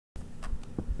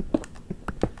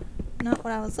Not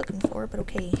what I was looking for, but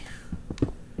okay.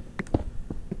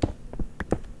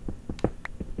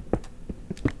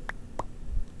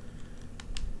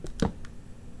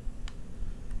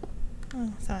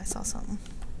 Oh, I thought I saw something.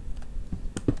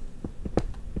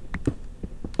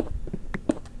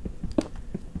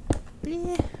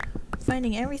 Bleh.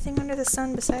 Finding everything under the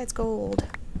sun besides gold.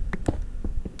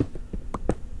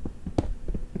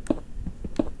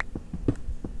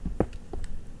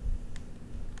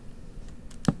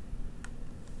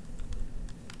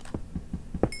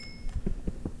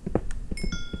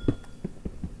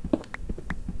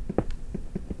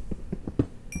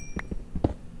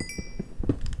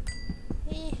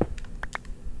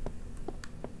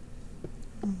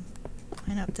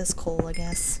 Line up this coal, I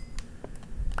guess.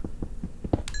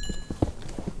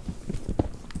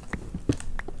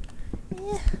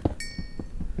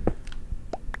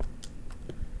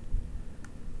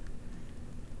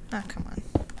 Ah, come on.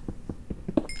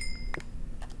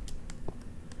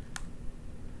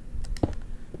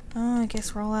 Oh, I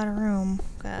guess we're all out of room.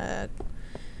 Gotta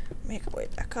make our way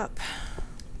back up.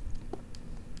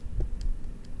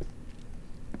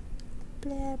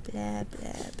 Blah, blah,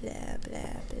 blah, blah,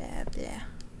 blah, blah, blah.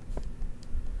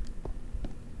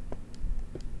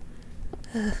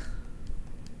 Ugh.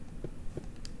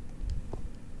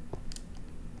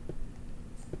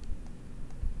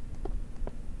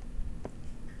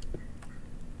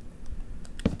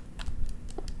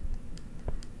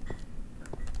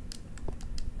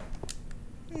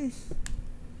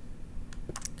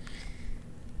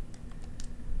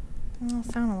 Well,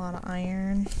 found a lot of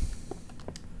iron,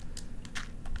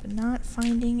 but not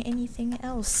finding anything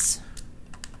else.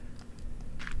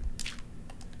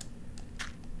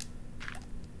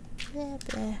 Blah,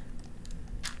 blah.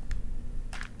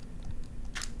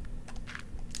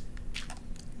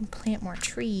 And plant more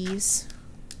trees.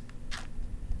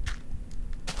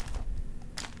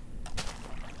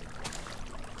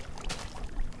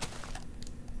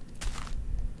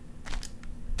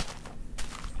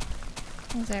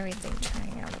 How's everything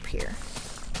turning out up here?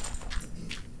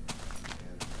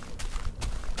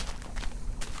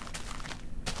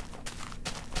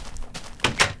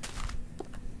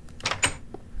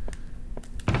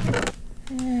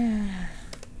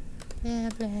 Blah,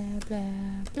 blah,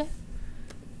 blah, blah.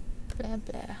 Blah,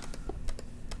 blah.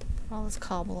 All this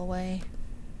cobble away.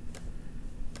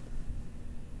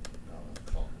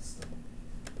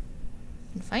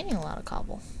 I'm finding a lot of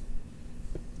cobble.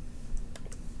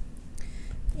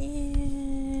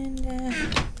 And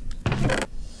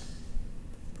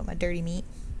put my dirty meat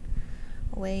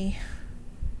away.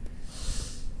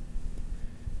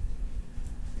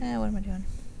 What am I doing?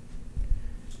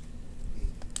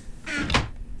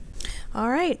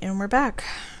 Alright, and we're back.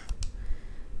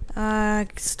 I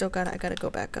gotta go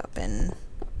back up and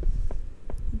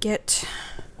get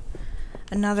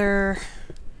another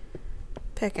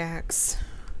pickaxe.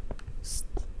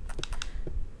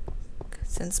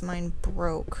 Since mine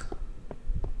broke.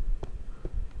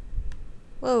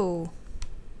 Whoa.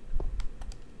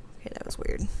 Okay, that was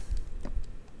weird.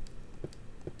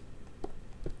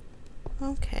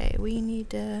 Okay, we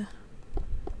need to...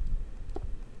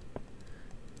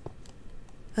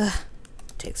 Ugh,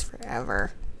 takes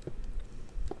forever.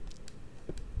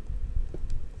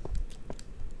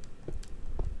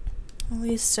 At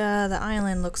least the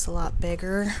island looks a lot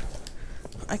bigger.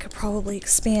 I could probably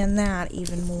expand that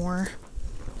even more.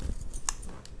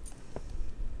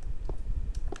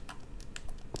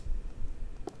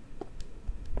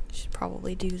 Should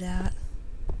probably do that.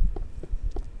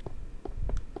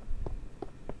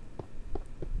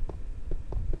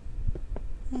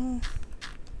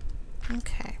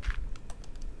 Okay.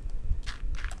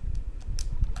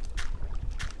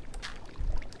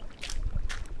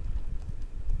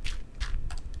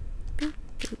 Boop,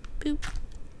 boop, boop.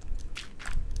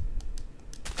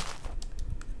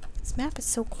 This map is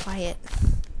so quiet.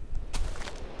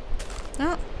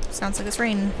 Oh, sounds like it's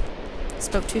raining.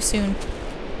 Spoke too soon.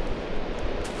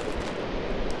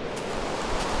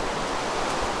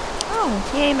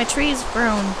 Oh, yay, my tree's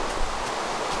grown.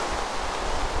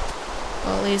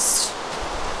 Well, at least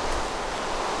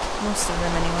most of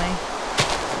them anyway.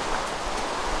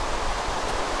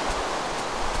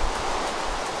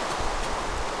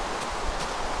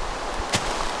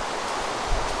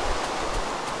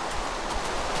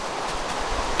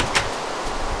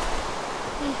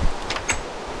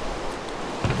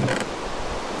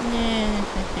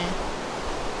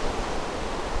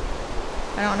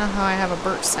 I don't know how I have a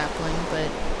birch sapling,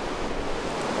 but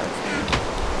okay.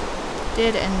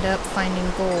 Did end up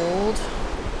finding gold,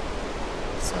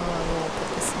 so I will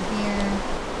put this in here.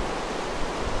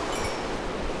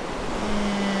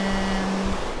 And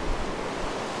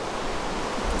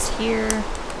here.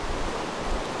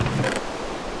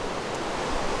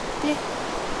 Bleh.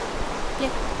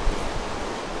 Bleh.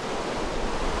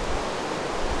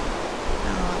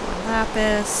 More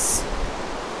lapis.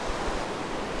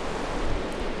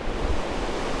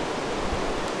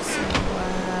 So,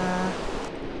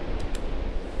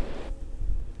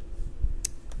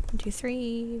 1, 2,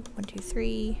 3. 1, 2,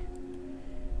 3.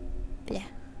 Bleh.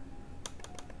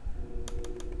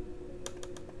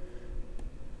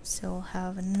 So we'll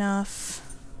have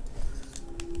enough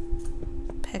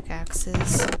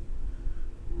pickaxes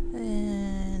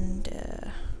and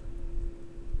there.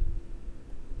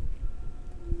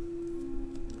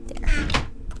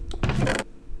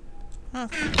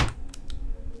 Okay.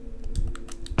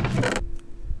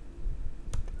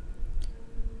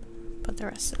 Put the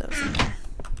rest of those in there.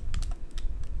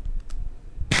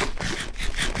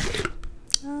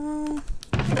 Oh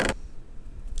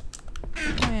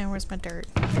yeah, where's my dirt?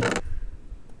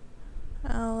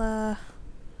 I'll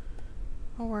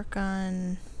work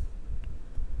on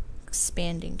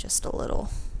expanding just a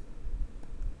little.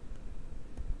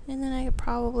 And then I could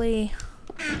probably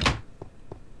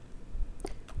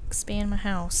expand my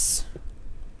house.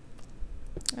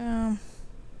 Where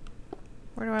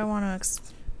do I want to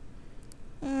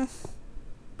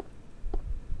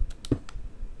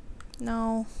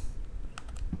No.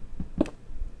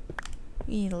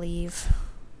 You need to leave.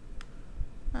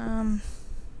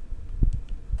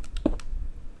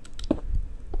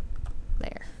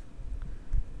 There.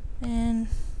 And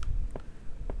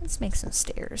let's make some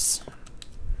stairs.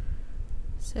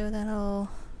 So that'll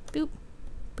boop,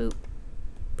 boop,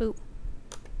 boop,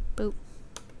 boop,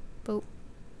 boop,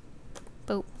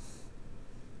 boop.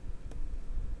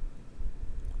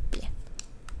 Yeah.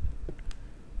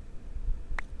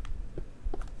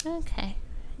 Okay.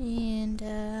 And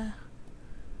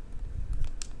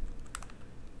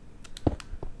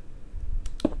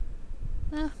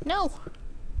no!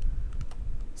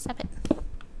 Stop it.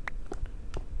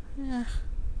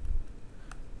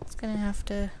 It's gonna have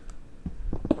to...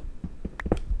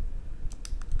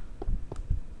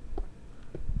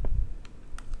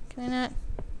 Can I not?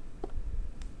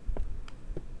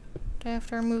 Do I have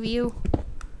to remove you?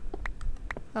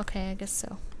 Okay, I guess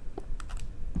so.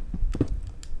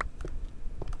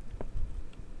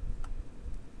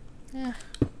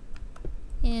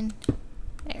 In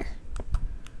there.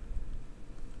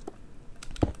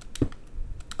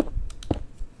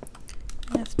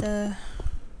 I have to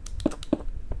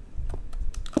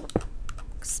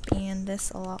expand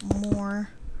this a lot more.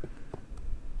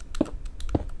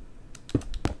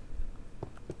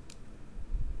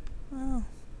 Oh.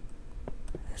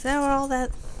 Is that what all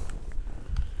that...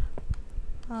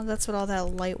 Oh, that's what all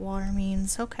that light water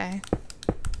means. Okay.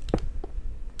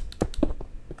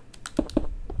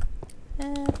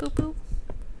 Boop, boop.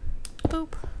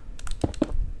 Boop.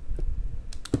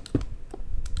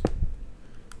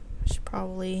 I should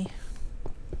probably...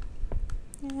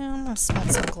 Yeah, I'm gonna smelt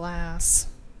some glass.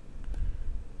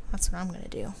 That's what I'm gonna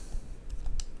do.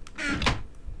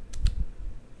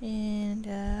 And,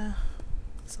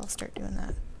 so I'll start doing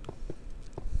that.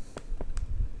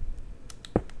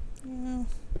 Yeah.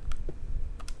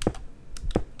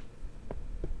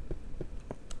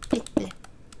 Bleh, bleh,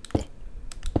 bleh.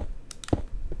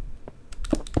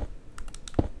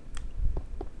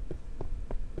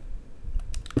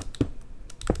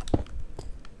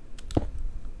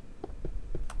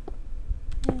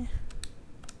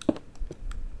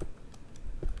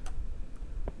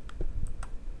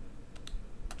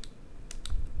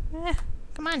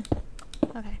 Come on.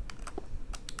 Okay.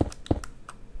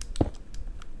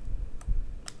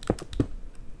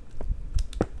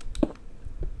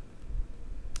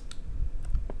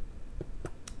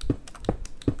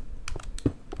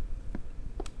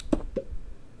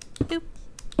 Boop,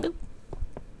 boop.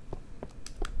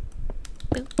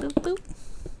 Boop, boop, boop.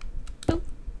 Boop,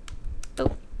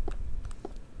 boop.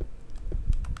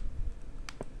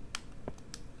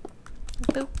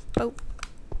 Boop, boop.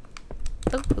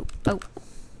 Boop, boop, boop.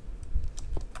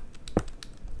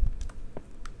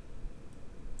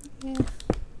 Yeah.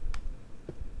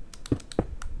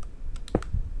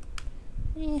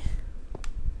 Yeah.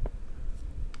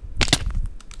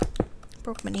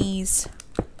 Broke my knees.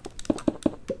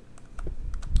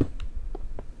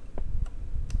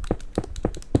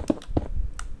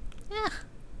 Yeah.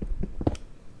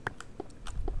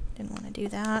 Didn't want to do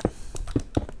that.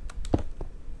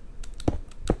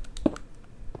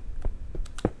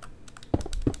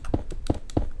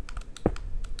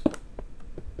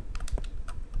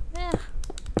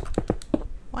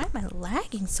 Why am I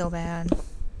lagging so bad?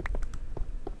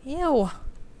 Ew.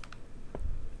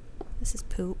 This is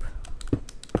poop.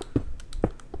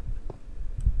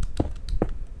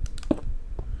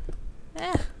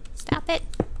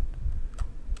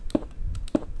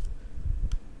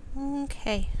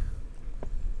 Okay.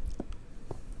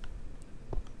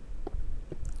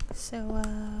 So,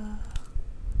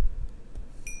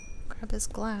 grab this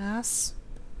glass.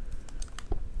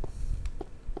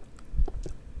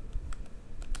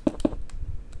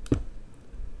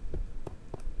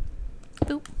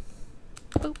 Boop.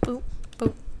 Boop, boop,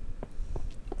 boop.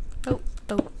 Boop,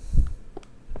 boop.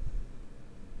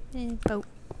 And boop.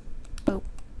 Boop.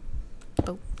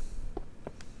 Boop.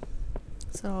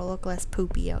 So it'll look less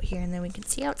poopy out here, and then we can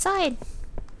see outside.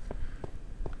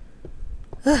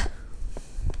 Ugh.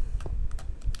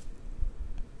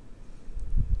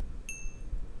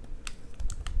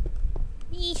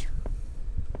 Eee.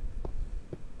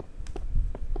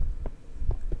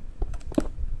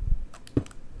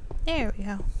 There we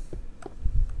go.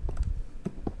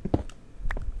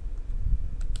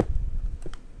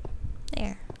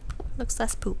 There. Looks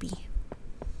less poopy.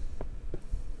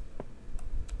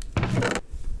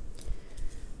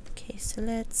 Okay, so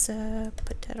let's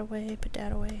put that away, put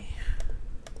that away.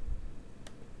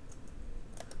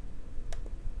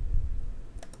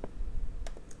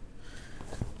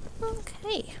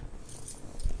 Okay.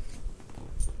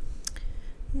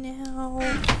 Now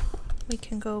we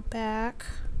can go back.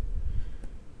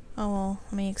 Oh well,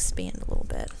 let me expand a little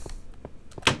bit.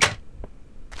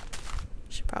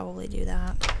 Should probably do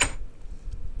that.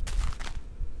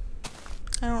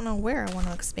 I don't know where I want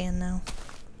to expand though.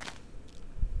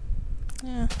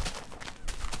 Yeah.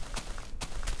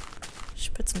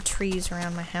 Should put some trees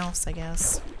around my house, I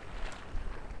guess.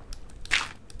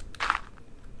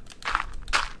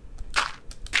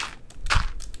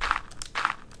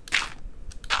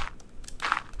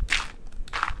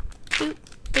 Boop,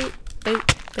 boop, boop,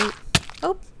 boop.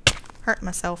 Oh, hurt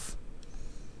myself.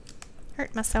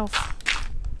 Hurt myself.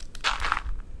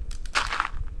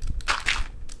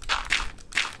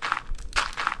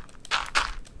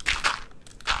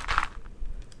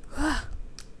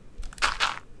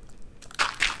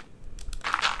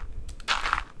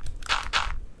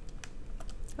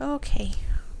 Okay.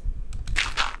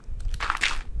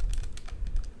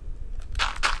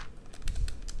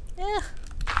 Yeah.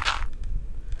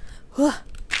 Oh,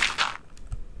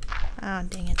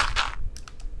 dang it.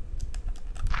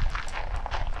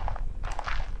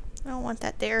 I don't want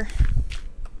that there.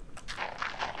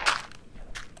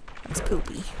 It's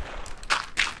poopy.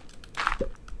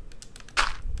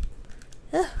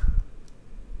 Ugh.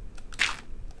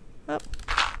 Oh.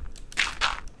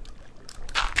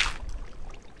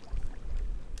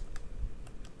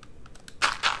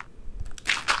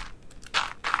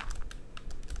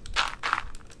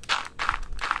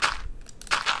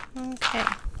 Okay.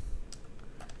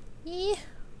 Yeah.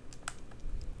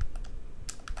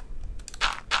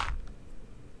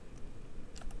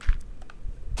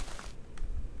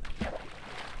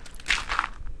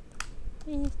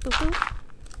 Boop, boop.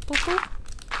 Boop, boop.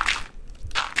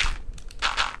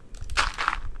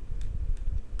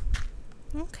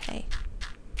 Okay.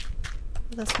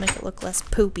 Let's make it look less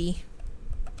poopy.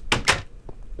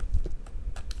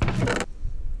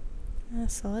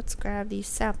 So let's grab these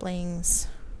saplings.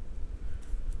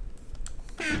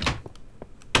 Put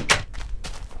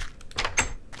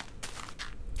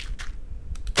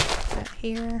that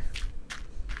here.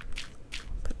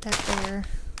 Put that there.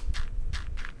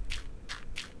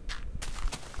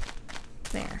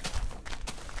 There.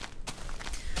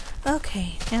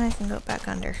 Okay, now I can go back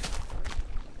under.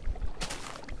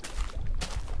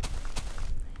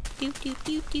 Doop, doop,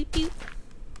 doop, doop, doop.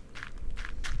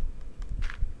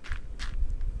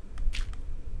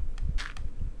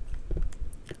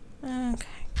 Okay.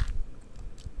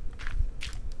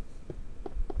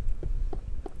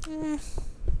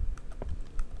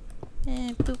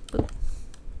 Boop, boop.